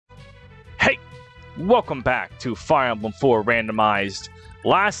Welcome back to Fire Emblem 4 Randomized.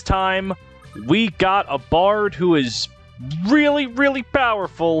 Last time, we got a bard who is really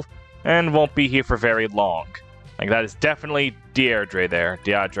powerful and won't be here for very long. Like, that is definitely Deirdre there.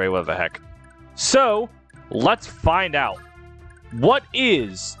 Deirdre, what the heck. So, let's find out. What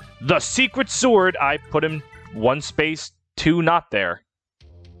is the secret sword? I put him one space, two not there.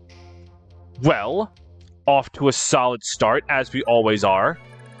 Well, off to a solid start, as we always are.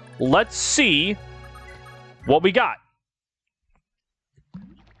 Let's see what we got.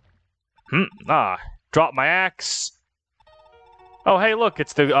 Drop my axe. Oh, hey, look,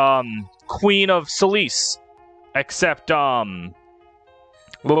 it's the, Queen of Solace. Except,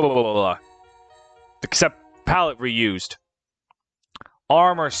 except palette reused.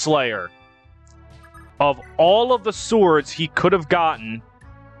 Armor Slayer. Of all of the swords he could have gotten,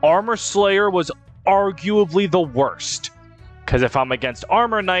 Armor Slayer was arguably the worst. Because if I'm against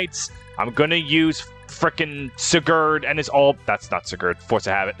Armor Knights, I'm gonna use frickin' Sigurd and his all... That's not Sigurd, Force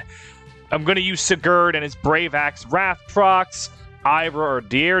of Habit. I'm gonna use Sigurd and his Brave Axe Wrathprox, Ivra or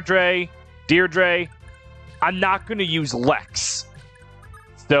Deirdre. I'm not gonna use Lex.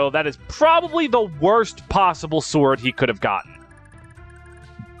 So that is probably the worst possible sword he could have gotten.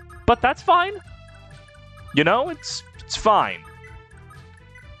 But that's fine. You know, it's fine.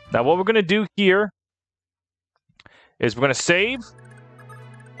 Now what we're gonna do here is we're gonna save.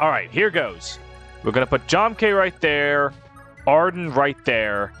 Alright, here goes. We're gonna put Jomke right there, Arden right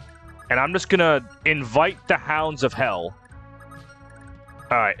there, and I'm just gonna invite the Hounds of Hell.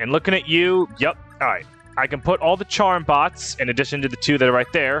 Alright, and looking at you, yep, alright. I can put all the charm bots in addition to the two that are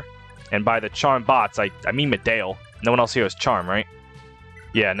right there. And by the charm bots, I mean Medale. No one else here has charm, right?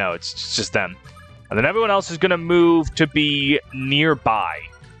 Yeah, no, it's just them. And then everyone else is gonna move to be nearby.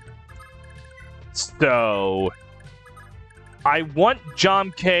 So I want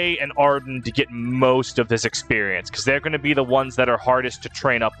Jomke and Arden to get most of this experience, because they're going to be the ones that are hardest to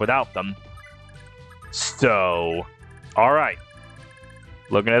train up without them. So, alright.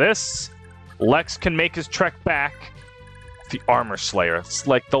 Looking at this, Lex can make his trek back. The Armor Slayer. It's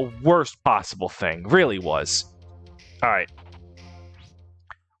like the worst possible thing. Really was. Alright.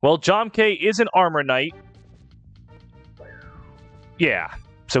 Well, Jomke is an Armor Knight. Yeah.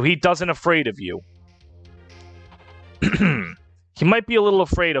 So he doesn't afraid of you. He might be a little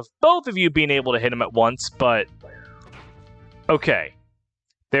afraid of both of you being able to hit him at once, but... Okay.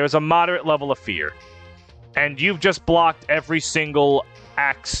 There's a moderate level of fear. And you've just blocked every single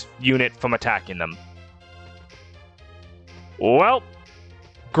axe unit from attacking them. Well,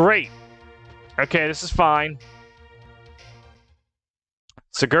 great. Okay, this is fine.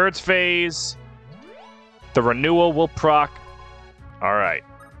 Sigurd's phase. The renewal will proc. Alright.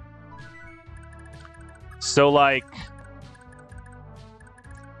 So, like...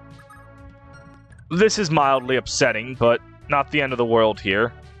 This is mildly upsetting, but not the end of the world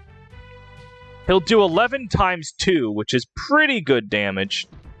here. He'll do 11 times 2, which is pretty good damage.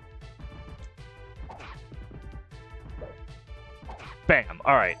 Bam.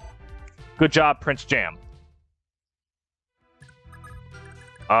 Alright. Good job, Prince Jam.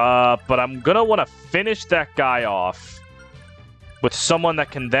 But I'm gonna want to finish that guy off with someone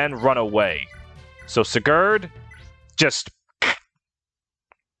that can then run away. So Sigurd, just...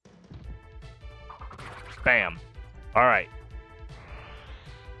 Bam. Alright.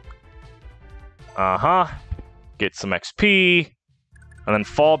 Get some XP. And then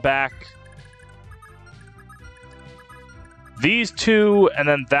fall back. These two, and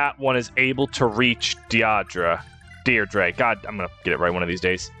then that one is able to reach Deirdre. God, I'm gonna get it right one of these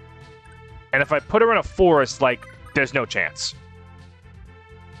days. And if I put her in a forest, like, there's no chance.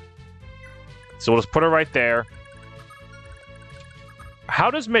 So we'll just put her right there. How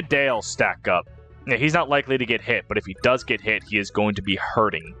does Medale stack up? Yeah, he's not likely to get hit, but if he does get hit, he is going to be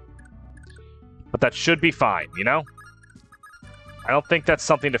hurting. But that should be fine, you know? I don't think that's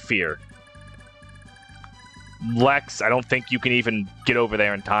something to fear. Lex, I don't think you can even get over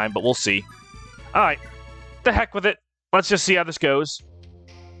there in time, but we'll see. Alright, the heck with it. Let's just see how this goes.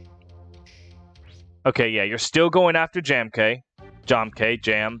 Okay, yeah, you're still going after Jam.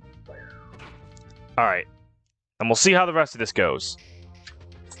 Alright. And we'll see how the rest of this goes.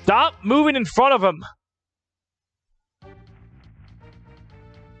 Stop moving in front of him!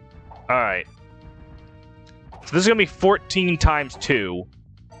 Alright. So this is going to be 14 times 2.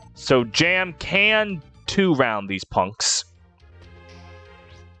 So Jam can 2-round these punks.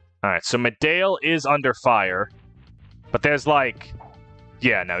 Alright, so Medale is under fire. But there's like...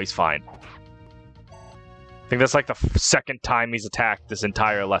 Yeah, no, he's fine. I think that's like the second time he's attacked this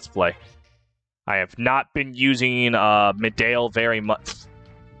entire Let's Play. I have not been using Medale very much.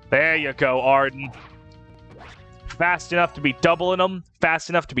 There you go, Arden. Fast enough to be doubling them, fast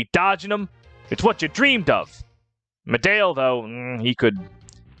enough to be dodging them. It's what you dreamed of. Medale, though,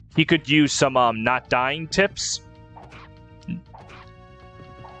 he could use some not dying tips.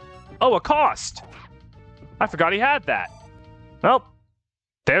 Oh, a cost. I forgot he had that. Well,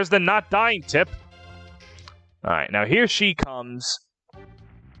 there's the not dying tip. All right, now here she comes.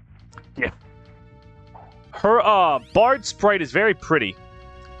 Yeah. Her Bard sprite is very pretty.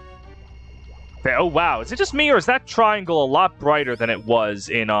 Oh, wow. Is it just me, or is that triangle a lot brighter than it was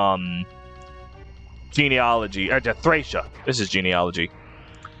in Genealogy? Thracia. This is Genealogy.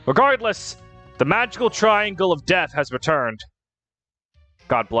 Regardless, the magical triangle of death has returned.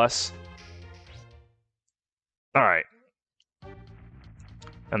 God bless. All right.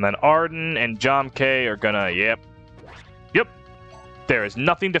 And then Arden and Jomke are gonna, yep. There is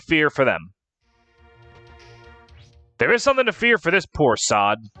nothing to fear for them. There is something to fear for this poor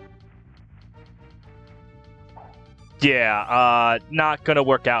sod. Yeah, not gonna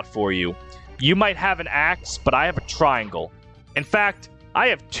work out for you. You might have an axe, but I have a triangle. In fact, I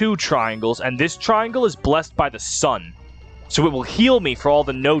have 2 triangles, and this triangle is blessed by the sun. So it will heal me for all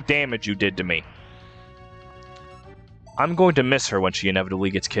the no damage you did to me. I'm going to miss her when she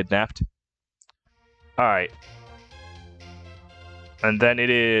inevitably gets kidnapped. Alright. And then it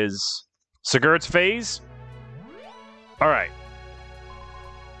is Sigurd's phase. Alright.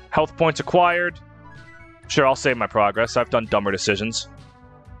 Health points acquired. Sure, I'll save my progress. I've done dumber decisions.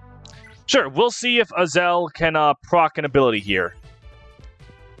 Sure, we'll see if Azel can proc an ability here.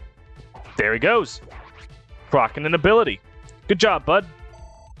 There he goes. Procking an ability. Good job, bud.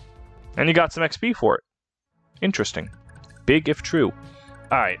 And you got some XP for it. Interesting. Big if true.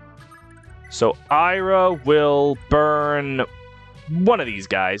 Alright. So Ira will burn one of these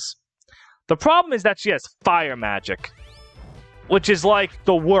guys. The problem is that she has fire magic, which is like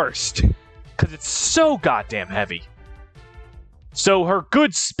the worst. Because it's so goddamn heavy. So her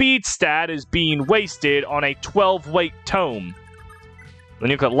good speed stat is being wasted on a 12-weight tome. Then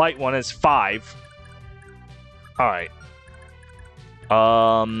you got light one is 5. Alright.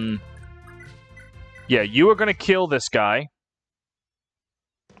 Yeah, you are gonna kill this guy.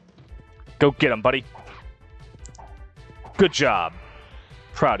 Go get him, buddy. Good job.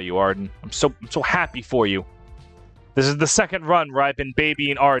 Proud of you, Arden. I'm so happy for you. This is the second run where I've been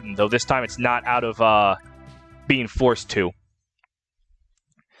babying Arden, though this time it's not out of being forced to.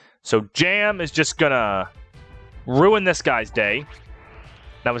 So Jam is just gonna ruin this guy's day.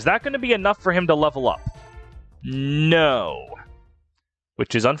 Now, is that going to be enough for him to level up? No.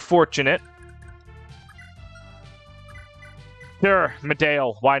 Which is unfortunate. Sure,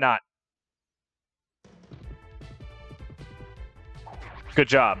 Medale, why not? Good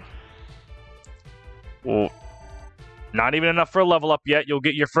job. Well, not even enough for a level up yet. You'll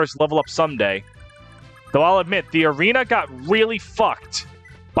get your first level up someday. Though I'll admit, the arena got really fucked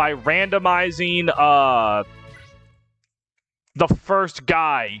by randomizing the first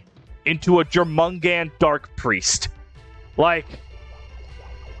guy into a Jormungand Dark Priest. Like,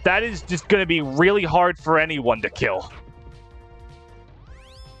 that is just going to be really hard for anyone to kill.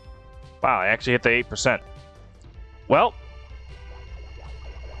 Wow, I actually hit the 8%. Well.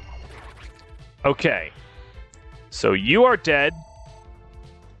 Okay. So you are dead.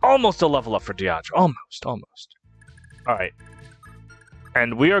 Almost a level up for Diadra. Almost. Alright.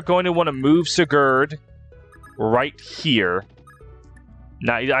 And we are going to want to move Sigurd right here.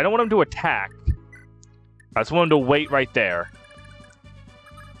 Now, I don't want him to attack. I just want him to wait right there.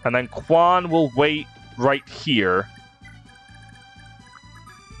 And then Quan will wait right here.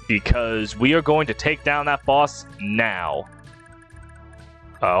 Because we are going to take down that boss now.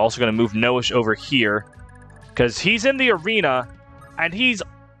 Also going to move Noish over here. Because he's in the arena, and he's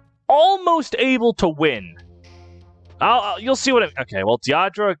almost able to win. You'll see what okay, well,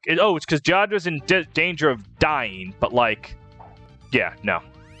 Diadra... Oh, it's because Diadra's in danger of dying, but, like... Yeah, no.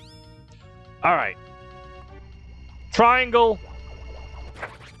 Alright. Triangle.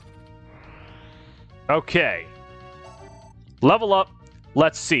 Okay. Level up.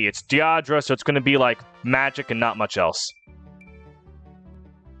 Let's see. It's Diadra, so it's going to be, like, magic and not much else.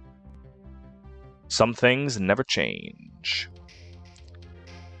 Some things never change.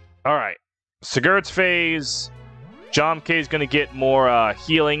 Alright. Sigurd's phase. Jomke is going to get more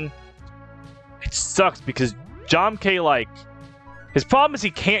healing. It sucks because Jomke, like... His problem is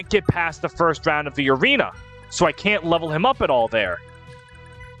he can't get past the first round of the arena. So I can't level him up at all there.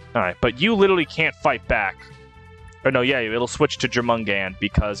 Alright, but you literally can't fight back. Or no, yeah, it'll switch to Jormungand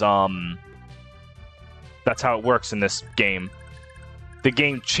because, that's how it works in this game. The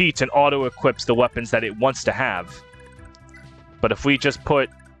game cheats and auto-equips the weapons that it wants to have. But if we just put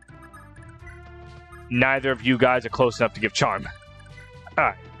neither of you guys are close enough to give charm.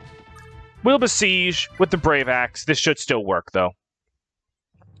 Alright. We'll besiege with the Brave Axe. This should still work, though.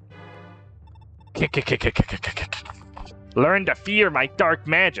 Learn to fear my dark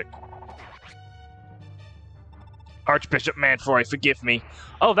magic. Archbishop Manfroy, forgive me.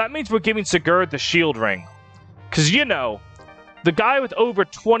 Oh, that means we're giving Sigurd the shield ring. Because, you know, the guy with over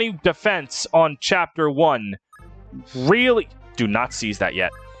 20 defense on Chapter 1 really... Do not seize that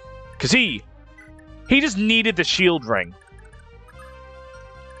yet. Because he just needed the shield ring.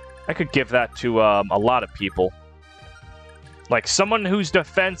 I could give that to a lot of people. Like, someone whose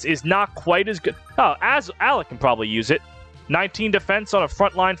defense is not quite as good... Oh, Alec can probably use it. 19 defense on a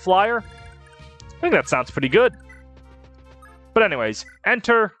frontline flyer? I think that sounds pretty good. But anyways,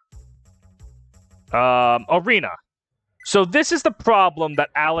 enter... Arena. So this is the problem that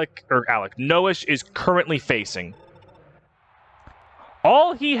Noish is currently facing.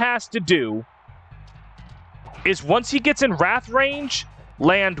 All he has to do is, once he gets in Wrath range,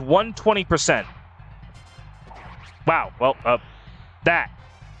 land 120%. Wow, well, that.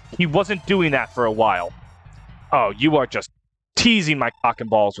 He wasn't doing that for a while. Oh, you are just teasing my cock and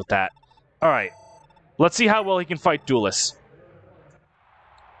balls with that. Alright, let's see how well he can fight duelists.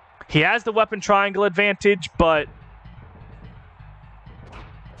 He has the weapon triangle advantage, but...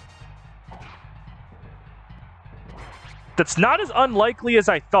 that's not as unlikely as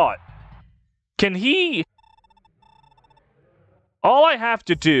I thought. Can he... All I have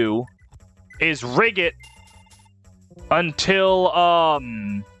to do is rig it until,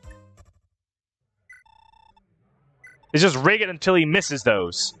 is just rig it until he misses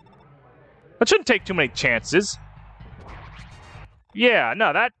those. That shouldn't take too many chances. Yeah,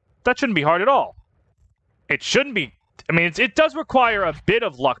 no, that shouldn't be hard at all. It shouldn't be... I mean, it does require a bit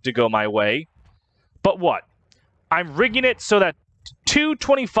of luck to go my way. But what? I'm rigging it so that 2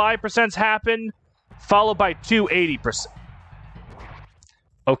 25% happen, followed by 2 80%.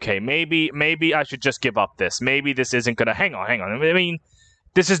 Okay, maybe I should just give up this. Maybe this isn't gonna... Hang on. I mean,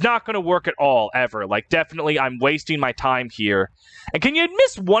 this is not gonna work at all, ever. Like, definitely, I'm wasting my time here. And can you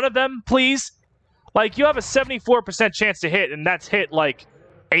miss one of them, please? Like, you have a 74% chance to hit, and that's hit, like,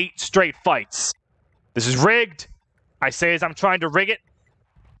 8 straight fights. This is rigged. I say as I'm trying to rig it.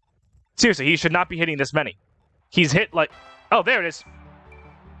 Seriously, he should not be hitting this many. He's hit, like... Oh, there it is.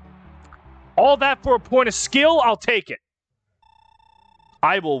 All that for a point of skill? I'll take it.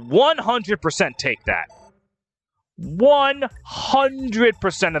 I will 100% take that.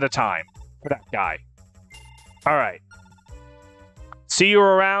 100% of the time for that guy. Alright. See you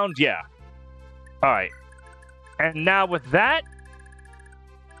around? Yeah. Alright. And now with that,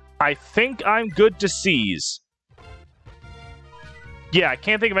 I think I'm good to seize. Yeah, I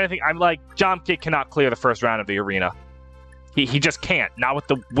can't think of anything. I'm like, Jomkid cannot clear the first round of the arena. He just can't. Not with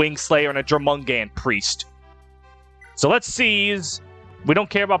the Wing Slayer and a Jormungand Priest. So let's seize. We don't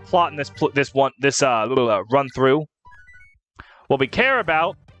care about plotting this run through. What we care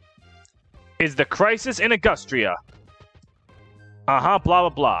about is the crisis in Augustria. Blah, blah,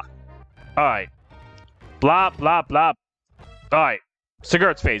 blah. Alright. Blah, blah, blah. Alright.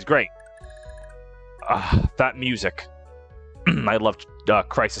 Sigurd's phase, great. That music. I love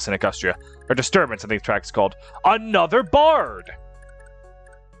Crisis in Augustria. Or Disturbance, I think the track's called. Another Bard!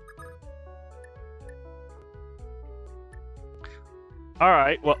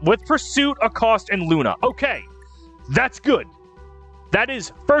 Alright, well, with Pursuit, Accost, and Luna. Okay, that's good. That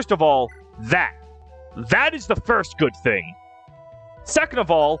is, first of all, that. That is the first good thing. Second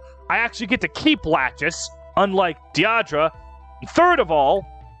of all, I actually get to keep Latchis, unlike Deidre. And third of all,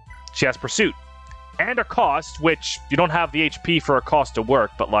 she has Pursuit. And Accost, which you don't have the HP for Accost to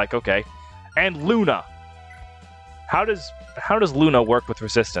work, but like, okay. And Luna. How does Luna work with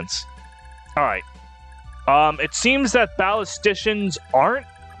resistance? Alright. It seems that ballisticians aren't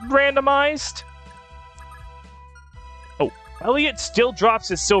randomized. Oh, Elliot still drops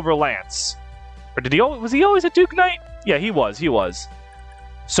his Silver Lance. Or did he always, was he always a Duke Knight? Yeah, he was.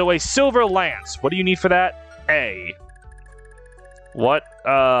 So a Silver Lance. What do you need for that? A. What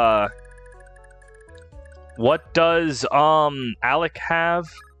does, Alec have?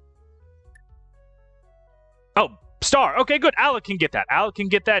 Oh, Star. Okay, good. Alec can get that.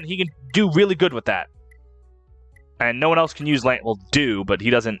 And he can do really good with that. And no one else can use Lance. Well, do, but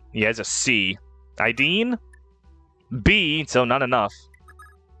he doesn't. He has a C. Ideen? B, so not enough.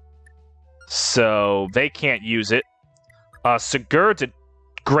 So they can't use it. Sigurd's a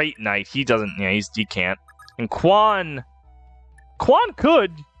great knight. He doesn't. Yeah, he can't. And Quan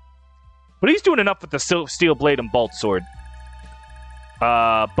could, but he's doing enough with the steel blade and bolt sword.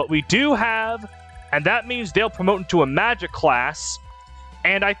 But we do have, and that means they'll promote into a magic class.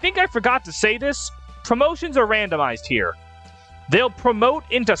 And I think I forgot to say this. promotions are randomized here. They'll promote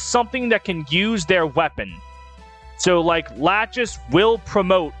into something that can use their weapon. So, like, Latches will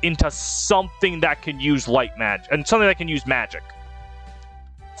promote into something that can use light magic, and something that can use magic.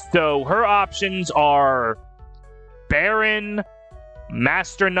 So, her options are Baron,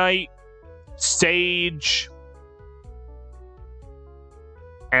 Master Knight, Sage,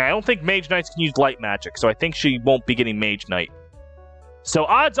 and I don't think Mage Knights can use light magic, so I think she won't be getting Mage Knight. So,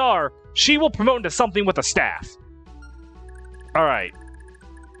 odds are, she will promote into something with a staff. Alright.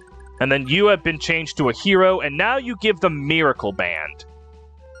 And then you have been changed to a hero, and now you give the Miracle Band.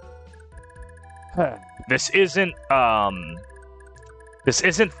 This isn't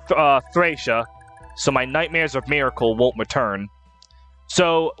Thracia, so my Nightmares of Miracle won't return.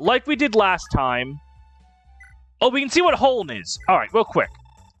 So, like we did last time... Oh, we can see what Holm is. Alright, real quick.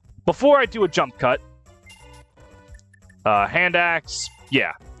 Before I do a jump cut... Hand Axe,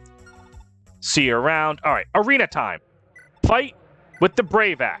 yeah. See you around. Alright, Arena time. Fight with the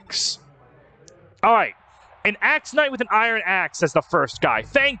Brave Axe. Alright. An Axe Knight with an Iron Axe as the first guy.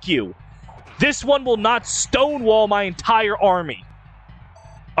 Thank you. This one will not stonewall my entire army.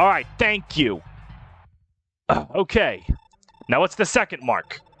 Alright, thank you. Okay. Now what's the second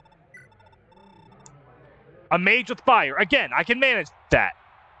mark? A Mage with Fire. Again, I can manage that.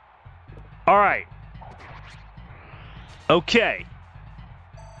 Alright. Okay.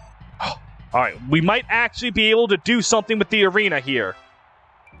 Alright, we might actually be able to do something with the arena here.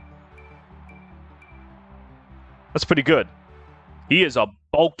 That's pretty good. He is a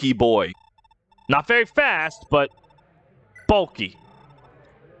bulky boy. Not very fast, but bulky.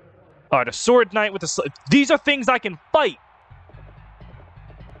 Alright, a Sword Knight with a... These are things I can fight!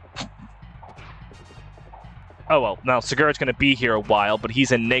 Oh, well, now Sigurd's gonna be here a while, but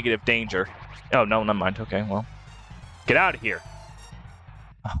he's in negative danger. Oh, no, never mind. Okay, well. Get out of here.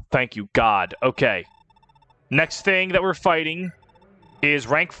 Oh, thank you, God. Okay. Next thing that we're fighting is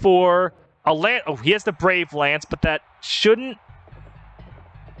rank 4. A lance. Oh, he has the Brave Lance, but that shouldn't...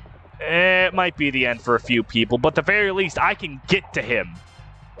 it might be the end for a few people, but at the very least, I can get to him.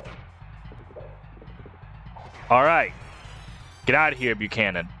 Alright. Get out of here,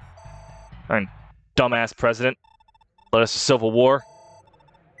 Buchanan. And dumbass president. Let us a civil war.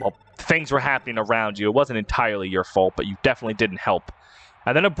 Well, things were happening around you. It wasn't entirely your fault, but you definitely didn't help.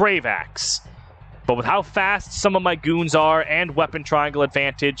 And then a Brave Axe. But with how fast some of my goons are and weapon triangle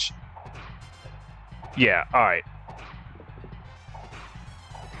advantage... yeah, alright.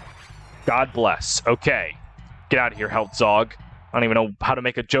 God bless. Okay. Get out of here, Heltzog. I don't even know how to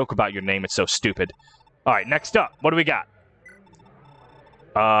make a joke about your name. It's so stupid. Alright, next up. What do we got?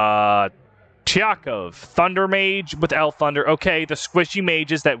 Tyakov. Thunder Mage with Elf Thunder. Okay, the squishy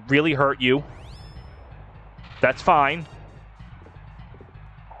mages that really hurt you. That's fine.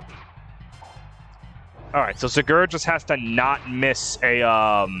 Alright, so Sigurd just has to not miss a,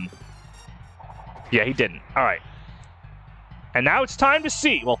 yeah, he didn't. Alright. And now it's time to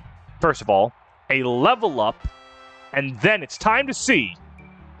see, well, first of all, a level up, and then it's time to see.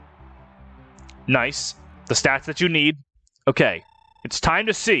 Nice. The stats that you need. Okay. It's time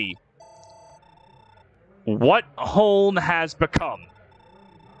to see what Holm has become.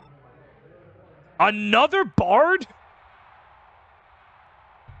 Another bard?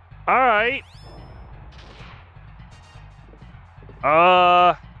 Alright.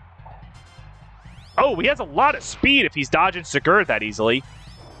 Oh, he has a lot of speed if he's dodging Sigurd that easily.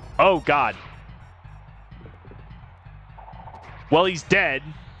 Oh, God. Well, he's dead.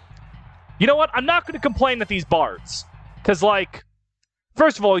 You know what? I'm not going to complain at these bards. Because, like,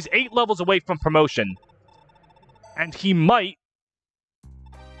 first of all, he's 8 levels away from promotion. And he might...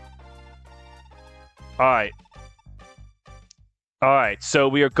 Alright. Alright, so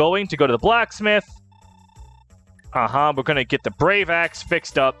we are going to go to the blacksmith. We're going to get the Brave Axe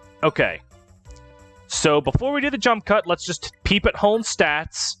fixed up. Okay. So, before we do the jump cut, let's just peep at Holm's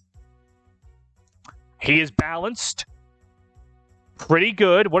stats. He is balanced. Pretty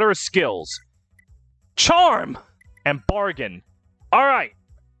good. What are his skills? Charm! And Bargain. Alright.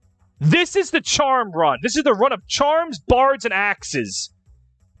 This is the Charm run. This is the run of Charms, Bards, and Axes.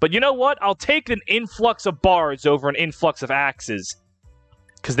 But you know what? I'll take an influx of Bards over an influx of Axes.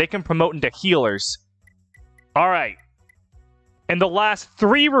 Because they can promote into healers. Alright. In the last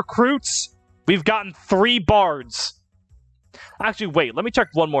 3 recruits, we've gotten 3 bards. Actually, wait. Let me check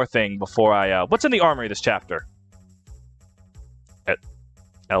one more thing before I... what's in the armory this chapter?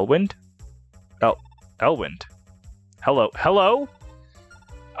 Elwind? Oh, Elwind. Hello. Hello?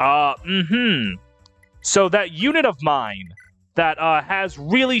 So that unit of mine that has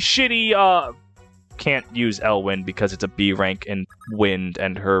really shitty... can't use Elwind because it's a B rank in Wind,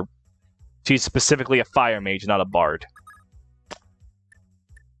 and her She's specifically a fire mage, not a bard.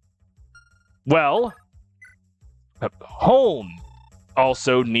 Well, Home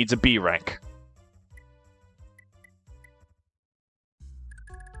also needs a B rank.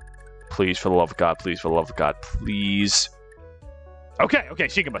 Please, for the love of God, please, for the love of God, please. Okay,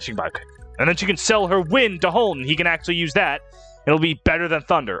 she can buy, okay. And then she can sell her wind to Home, and he can actually use that. It'll be better than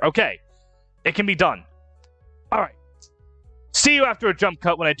thunder. Okay, it can be done. All right. See you after a jump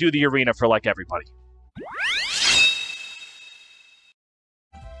cut when I do the arena for, like, everybody.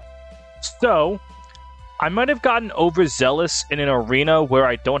 So, I might have gotten overzealous in an arena where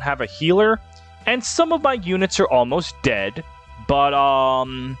I don't have a healer, and some of my units are almost dead, but,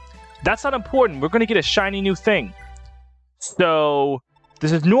 that's not important. We're going to get a shiny new thing. So,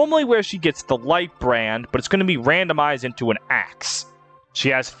 this is normally where she gets the light brand, but it's going to be randomized into an axe. She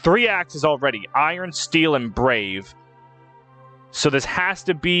has 3 axes already, Iron, Steel, and Brave. So this has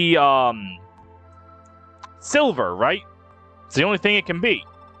to be, silver, right? It's the only thing it can be.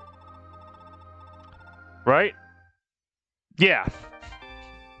 Right? Yeah.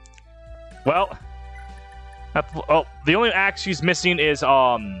 Well, the only axe she's missing is,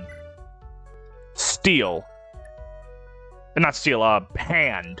 steel. Not steel,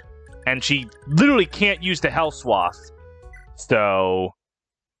 hand. And she literally can't use the Hellswath. So...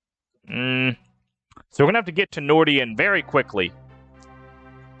 So we're gonna have to get to Nordian very quickly.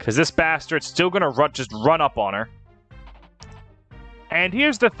 Because this bastard's still gonna just run up on her. And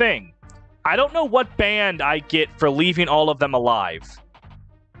here's the thing. I don't know what band I get for leaving all of them alive.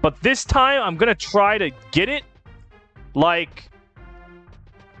 But this time, I'm gonna try to get it. Like...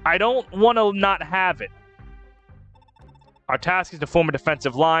 I don't want to not have it. Our task is to form a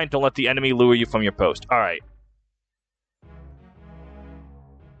defensive line. Don't let the enemy lure you from your post. Alright.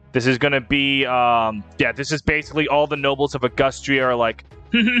 This is gonna be, yeah, this is basically all the nobles of Augustria are like,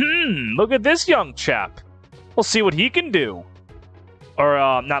 look at this young chap. We'll see what he can do.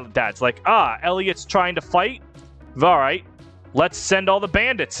 Or, not that. It's like, Elliot's trying to fight? Alright. Let's send all the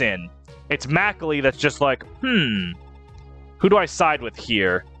bandits in. It's Macaulay that's just like, who do I side with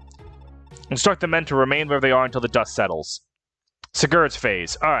here? Instruct the men to remain where they are until the dust settles. Sigurd's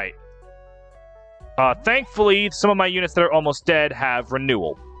phase. Alright. Thankfully, some of my units that are almost dead have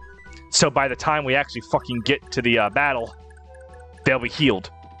renewal. So by the time we actually fucking get to the battle, they'll be healed.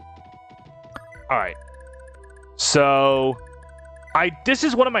 Alright. So... this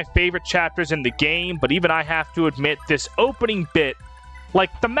is one of my favorite chapters in the game, but even I have to admit, this opening bit,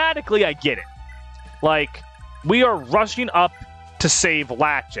 like, thematically, I get it. Like, we are rushing up to save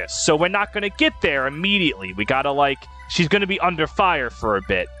Latches, so we're not gonna get there immediately. We gotta, like, she's gonna be under fire for a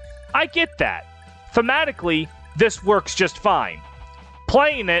bit. I get that. Thematically, this works just fine.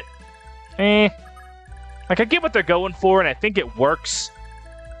 Playing it, like, I get what they're going for, and I think it works.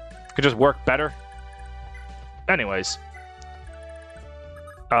 Could just work better. Anyways.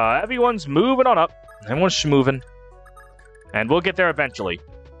 Everyone's moving on up. Everyone's schmoving. And we'll get there eventually.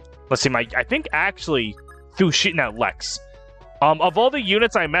 Let's see, I think actually, Lex. Of all the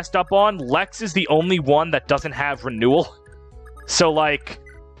units I messed up on, Lex is the only one that doesn't have renewal. So, like,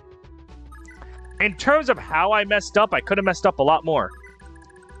 in terms of how I messed up, I could have messed up a lot more.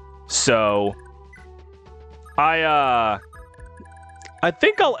 So, I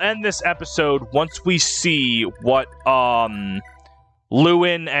think I'll end this episode once we see what,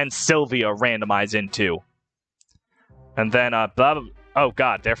 Lewin and Sylvia randomize into. And then, oh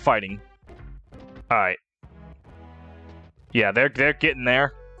god, they're fighting. Alright. Yeah, they're getting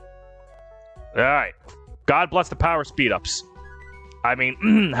there. Alright. God bless the power speed-ups. I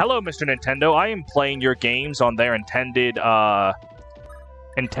mean, hello, Mr. Nintendo. I am playing your games on their intended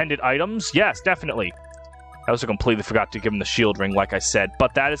items. Yes, definitely. I also completely forgot to give him the shield ring, like I said.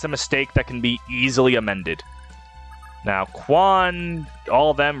 But that is a mistake that can be easily amended. Now, Quan,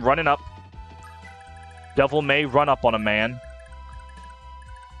 all of them running up. Devil may run up on a man.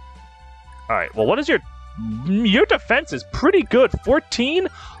 Alright, well, what is your defense is pretty good. 14?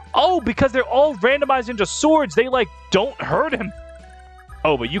 Oh, because they're all randomized into swords, they, like, don't hurt him.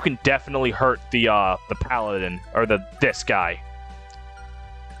 Oh, but you can definitely hurt the paladin, or this guy.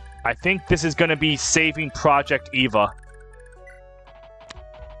 I think this is gonna be saving Project Eva.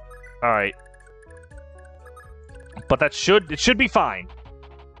 Alright. But it should be fine.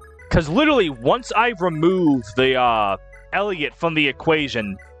 Because literally, once I remove the, Elliot from the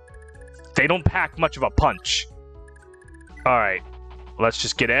equation, they don't pack much of a punch. Alright. Let's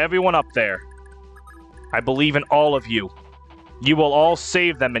just get everyone up there. I believe in all of you. You will all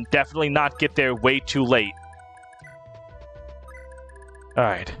save them and definitely not get there way too late.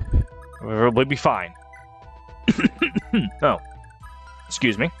 Alright. We'll be fine. Oh.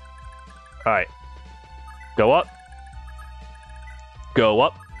 Excuse me. Alright. Go up. Go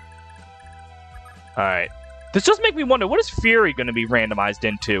up. Alright. This does make me wonder, what is Fury going to be randomized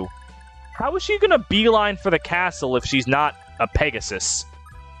into? How is she going to beeline for the castle if she's not a Pegasus?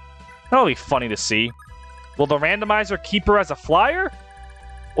 That'll be funny to see. Will the randomizer keep her as a flyer?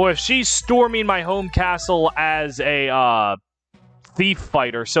 Or if she's storming my home castle as a thief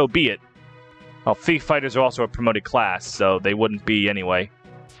fighter, so be it. Well, thief fighters are also a promoted class, so they wouldn't be anyway.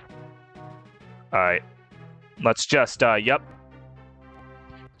 Alright. Let's just, yep.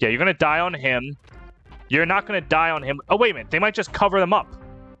 Yeah, you're gonna die on him. You're not gonna die on him. Oh, wait a minute. They might just cover them up.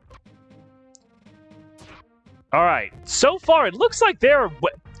 Alright. So far, it looks like they're...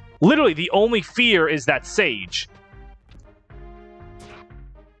 Literally, the only fear is that Sage.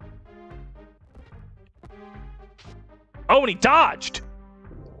 Oh, and he dodged!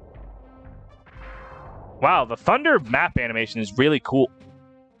 Wow, the Thunder map animation is really cool.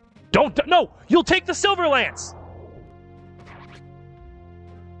 No! You'll take the Silver Lance!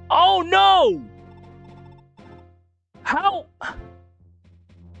 Oh, no! How?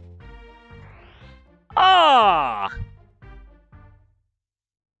 Ah!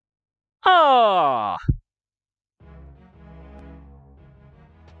 Ah!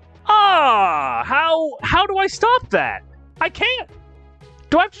 Ah! How do I stop that? I can't!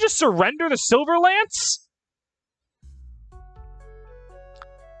 Do I have to just surrender the Silver Lance?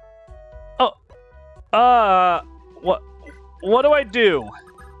 Oh. What do I do?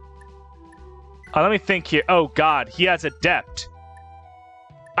 Let me think here. Oh, God. He has Adept.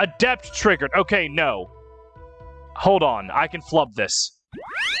 Adept triggered. Okay, no. Hold on. I can flub this.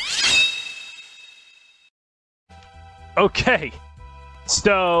 Okay.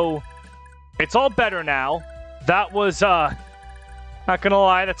 So, it's all better now. That was, not gonna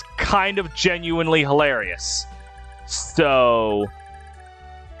lie, that's kind of genuinely hilarious. So...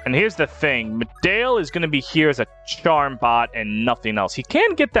 And here's the thing. Medale is going to be here as a charm bot and nothing else. He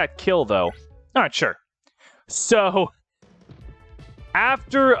can get that kill, though. Alright, sure. So,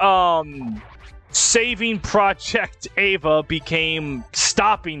 after, saving Project Ava became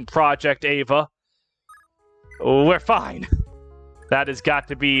stopping Project Ava, we're fine. That has got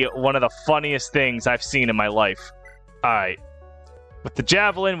to be one of the funniest things I've seen in my life. Alright. With the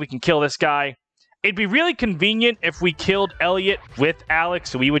Javelin, we can kill this guy. It'd be really convenient if we killed Elliot with Alex,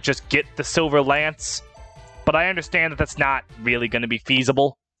 so we would just get the Silver Lance. But I understand that that's not really going to be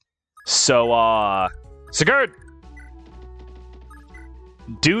feasible. So, Sigurd!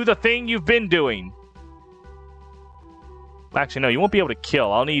 Do the thing you've been doing. Actually, no, you won't be able to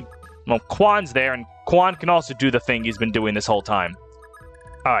kill. I'll need... Well, Quan's there, and Quan can also do the thing he's been doing this whole time.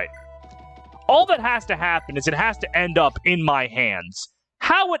 Alright. All that has to happen is it has to end up in my hands.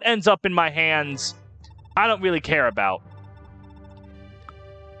 How it ends up in my hands, I don't really care about.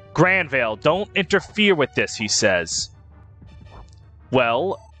 Granvale, don't interfere with this, he says.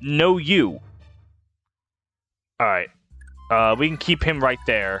 Well, no you. Alright. We can keep him right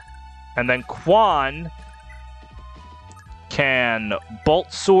there. And then Quan can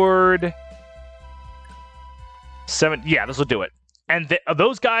Bolt Sword. Yeah, this will do it. And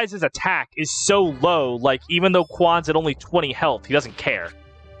those guys' attack is so low, like, even though Quan's at only 20 health, he doesn't care.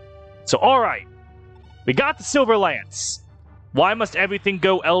 So, alright. We got the Silver Lance. Why must everything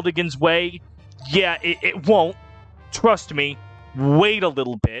go Eldigan's way? Yeah, it won't. Trust me. Wait a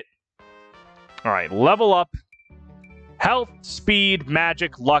little bit. Alright, level up. Health, speed,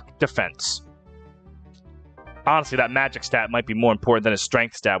 magic, luck, defense. Honestly, that magic stat might be more important than his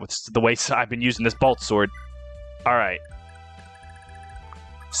strength stat with the way I've been using this Bolt Sword. Alright.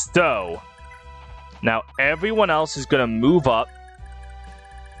 So, now everyone else is going to move up.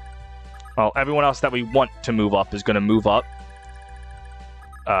 Well, everyone else that we want to move up is going to move up.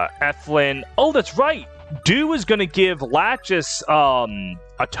 Ethlin. Oh, that's right. Dew is going to give Latchis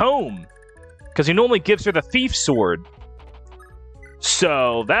a tome. Because he normally gives her the Thief Sword.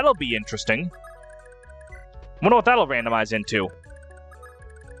 So, that'll be interesting. Wonder what that'll randomize into.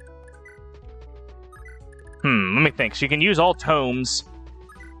 Let me think. She can use all tomes.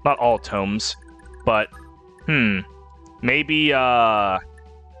 Not all tomes, but, maybe,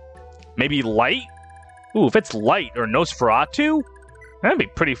 maybe Light? Ooh, if it's Light or Nosferatu, that'd be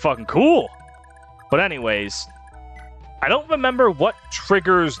pretty fucking cool. But anyways, I don't remember what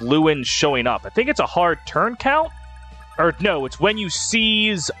triggers Lewin showing up. I think it's a hard turn count? Or, no, it's when you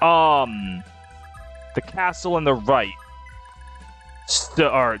seize, the castle on the right.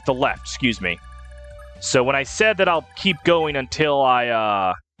 Or the left, excuse me. So when I said that I'll keep going until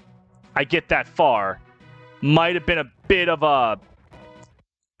I get that far, might have been a bit of a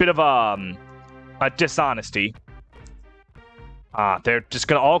dishonesty. They're just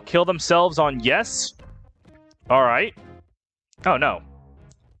gonna all kill themselves on yes? Alright. Oh, no.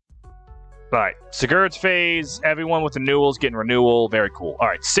 Alright, Sigurd's phase, everyone with renewals getting renewal, very cool.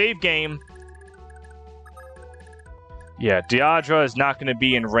 Alright, save game. Yeah, Diadra is not going to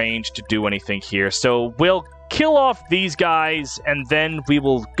be in range to do anything here, so we'll kill off these guys, and then we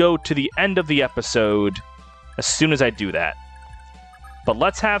will go to the end of the episode as soon as I do that. But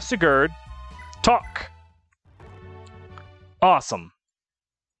let's have Sigurd talk. Awesome.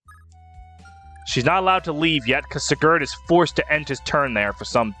 She's not allowed to leave yet, because Sigurd is forced to end his turn there for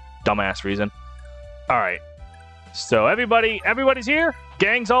some dumbass reason. Alright. So everybody's here?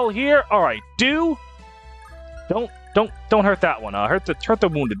 Gang's all here? Alright, Don't hurt that one. Hurt the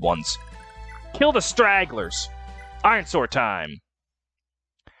wounded ones. Kill the stragglers. Iron Sword time.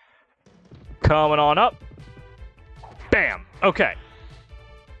 Coming on up. Bam. Okay.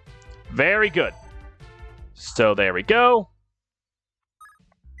 Very good. So there we go.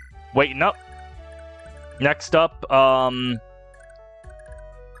 Waiting up. Next up,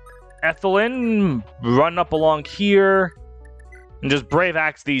 Ethelyn, run up along here and just brave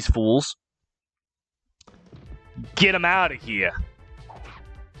axe these fools. Get them out of here.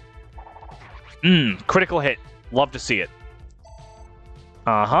 Critical hit. Love to see it.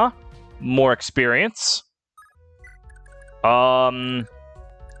 Uh-huh. More experience. Alec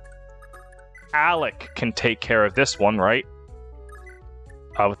can take care of this one, right?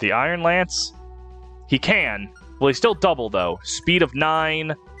 With the Iron Lance? He can. Well, he's still double, though. Speed of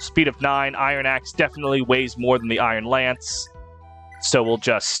 9. Speed of 9. Iron Axe definitely weighs more than the Iron Lance. So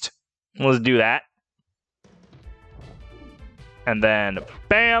let's do that. And then,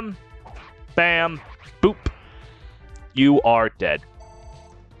 bam, bam, boop. You are dead.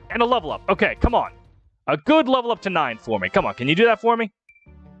 And a level up. Okay, come on. A good level up to 9 for me. Come on, can you do that for me?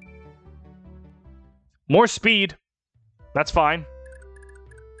 More speed. That's fine.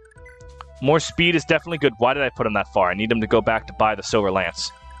 More speed is definitely good. Why did I put him that far? I need him to go back to buy the Silver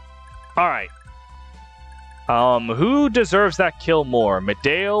Lance. Alright. Who deserves that kill more?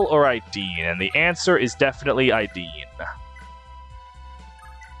 Medale or Ideen? And the answer is definitely Ideen.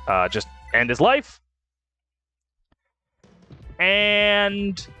 Just end his life.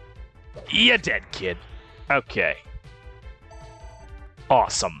 And you're dead, kid. Okay.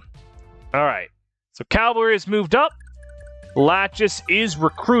 Awesome. Alright. So Cavalry has moved up. Latches is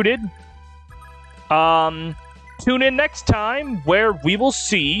recruited. Tune in next time where we will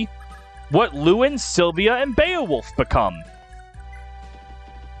see what Lewin, Sylvia, and Beowulf become.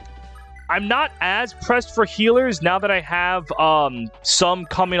 I'm not as pressed for healers now that I have some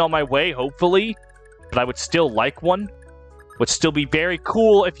coming on my way, hopefully. But I would still like one. Would still be very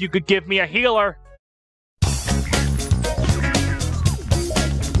cool if you could give me a healer.